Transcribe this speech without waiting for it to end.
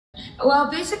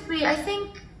Well, basically, I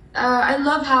think I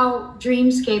love how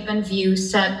Dreamscape and Viu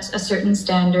set a certain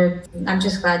standard. I'm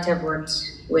just glad to have worked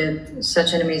with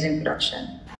such an amazing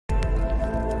production.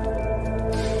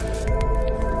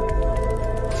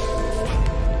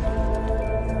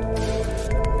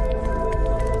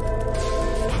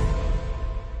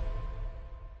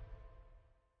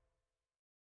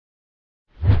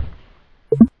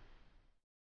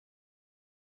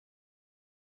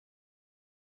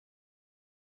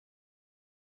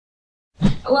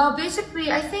 Well,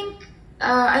 basically, I think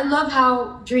I love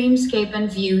how Dreamscape and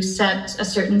Viu set a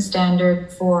certain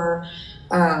standard for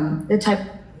the type.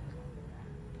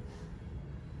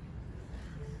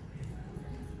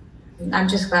 I'm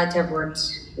just glad to have worked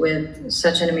with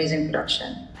such an amazing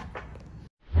production.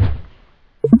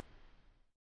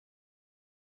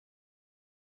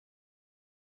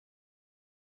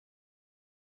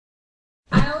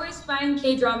 I always find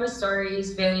K-drama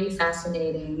stories very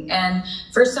fascinating, and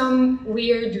for some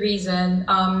weird reason,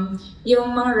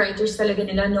 yung mga writers talaga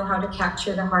nila know how to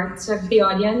capture the hearts of the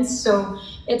audience. So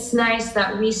it's nice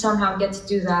that we somehow get to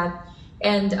do that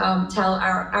and tell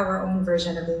our own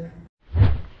version of it.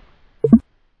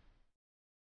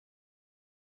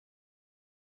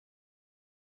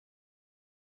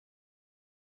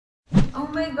 Oh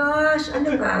my gosh,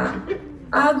 ano ba?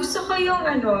 Gusto ko yung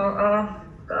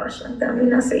gosh, ang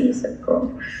dami nasa isip ko.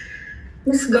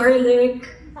 Miss Garlic.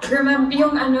 Remember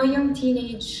yung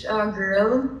teenage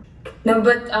girl? No,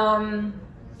 but ang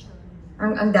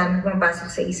dami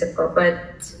pumapasok sa isip ko,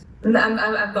 but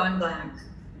I've gone blank.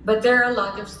 But there are a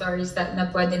lot of stories that na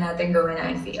pwede natin gawin,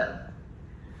 I feel.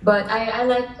 But I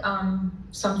like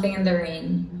Something in the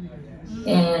Rain.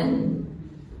 And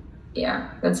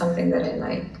yeah, that's something that I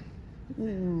like.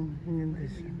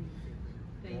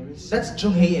 That's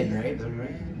Jung Hae-in, right?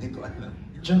 Hindi ko alam.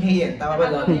 Jung Hae-in, tama ba,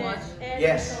 Lovi?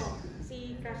 Yes.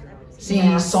 Si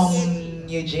Song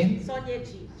Ye-jin? Song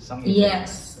Ye-jin.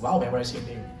 Yes. Wow, memorize your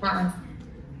name.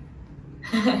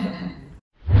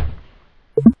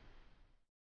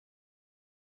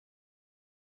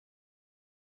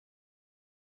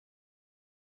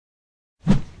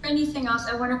 Anything else,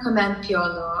 I want to commend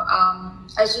Piolo.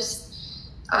 I just,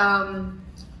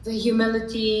 the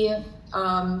humility,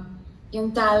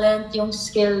 yung talent, yung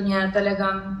skill niya,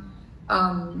 talagang,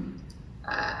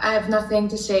 I have nothing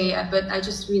to say, but I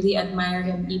just really admire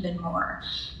him even more.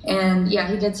 And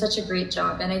yeah, he did such a great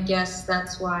job, and I guess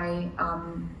that's why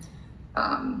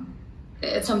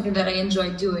it's something that I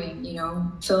enjoy doing, you know.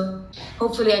 So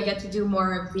hopefully I get to do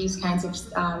more of these kinds of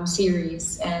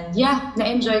series. And yeah,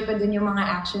 na-enjoy ko din yung mga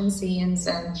action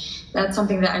scenes, and that's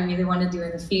something that I really want to do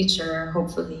in the future,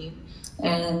 hopefully.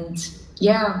 And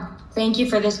yeah, thank you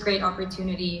for this great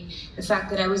opportunity. The fact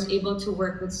that I was able to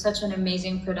work with such an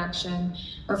amazing production.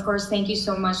 Of course, thank you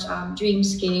so much,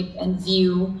 Dreamscape and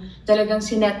Viu. Talagang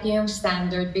sinet niyo yung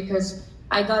standard, because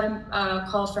I got a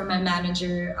call from my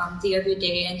manager the other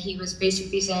day, and he was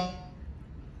basically saying,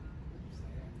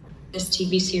 this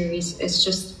TV series is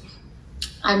just,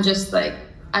 I'm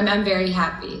very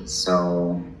happy.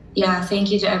 So yeah, thank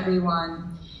you to everyone.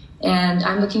 And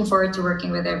I'm looking forward to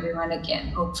working with everyone again,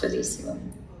 hopefully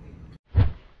soon.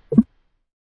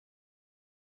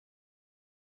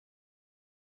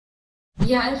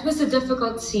 Yeah, it was a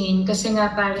difficult scene kasi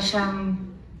nga para siyang,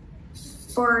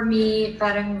 for me,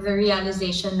 parang the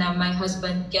realization na my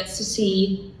husband gets to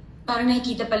see, parang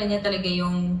nakikita pala niya talaga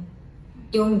yung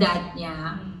dad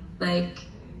niya. Like,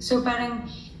 so parang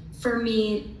for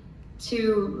me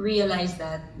to realize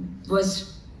that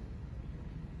was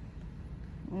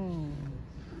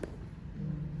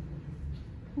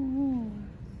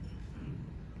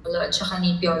tsaka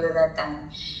ni Piolo that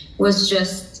time was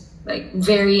just like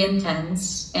very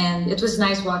intense, and it was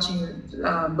nice watching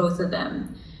both of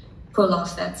them pull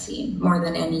off that scene more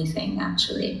than anything,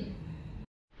 actually.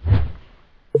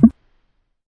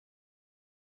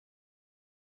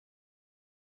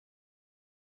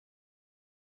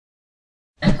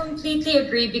 I completely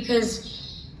agree, because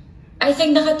I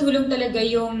think nakatulong talaga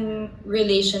yung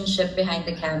relationship behind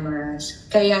the cameras.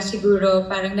 Kaya siguro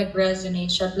parang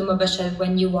nag-resonate siya at lumabas siya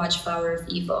when you watch Flower of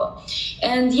Evil.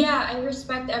 And yeah, I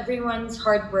respect everyone's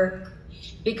hard work,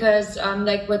 because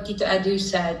like what Tito Edu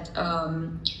said,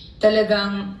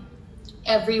 talagang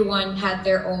everyone had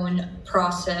their own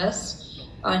process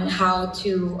on how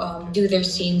to do their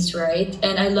scenes right.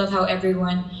 And I love how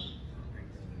everyone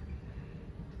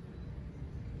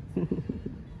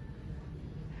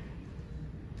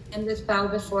and with Pao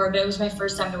before, but it was my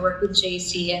first time to work with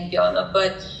JC and Viola.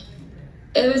 But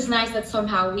it was nice that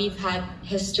somehow we've had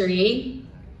history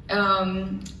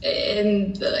in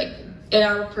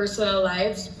our personal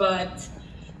lives, but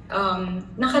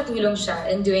nakatulong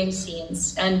siya in doing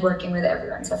scenes and working with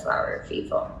everyone sa Flower of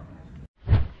Evil.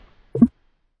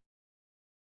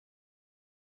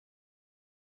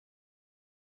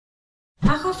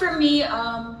 Ako, for me,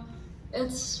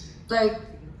 it's like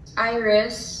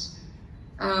Iris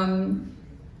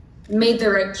made the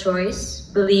right choice,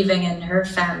 believing in her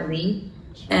family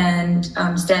and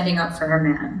standing up for her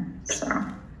man. So.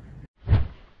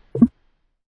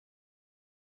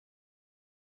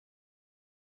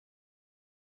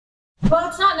 Well,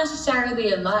 it's not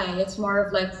necessarily a lie. It's more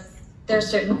of like there's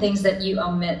certain things that you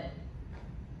omit.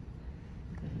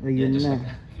 Ayun na.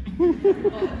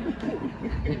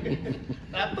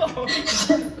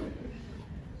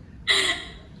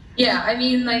 Yeah, I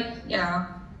mean, like,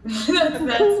 yeah.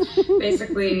 that's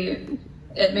basically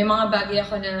it. May mga bagay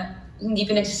ako na hindi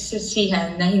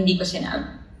pinagsisihan na hindi ko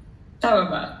sinabi.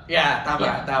 Tama ba? Yeah,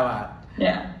 tama, tama.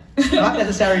 Yeah. Not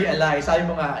necessarily a lie. Sabi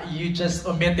mo nga, you just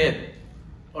omitted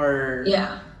or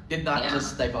did not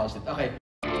just divulge it. Okay.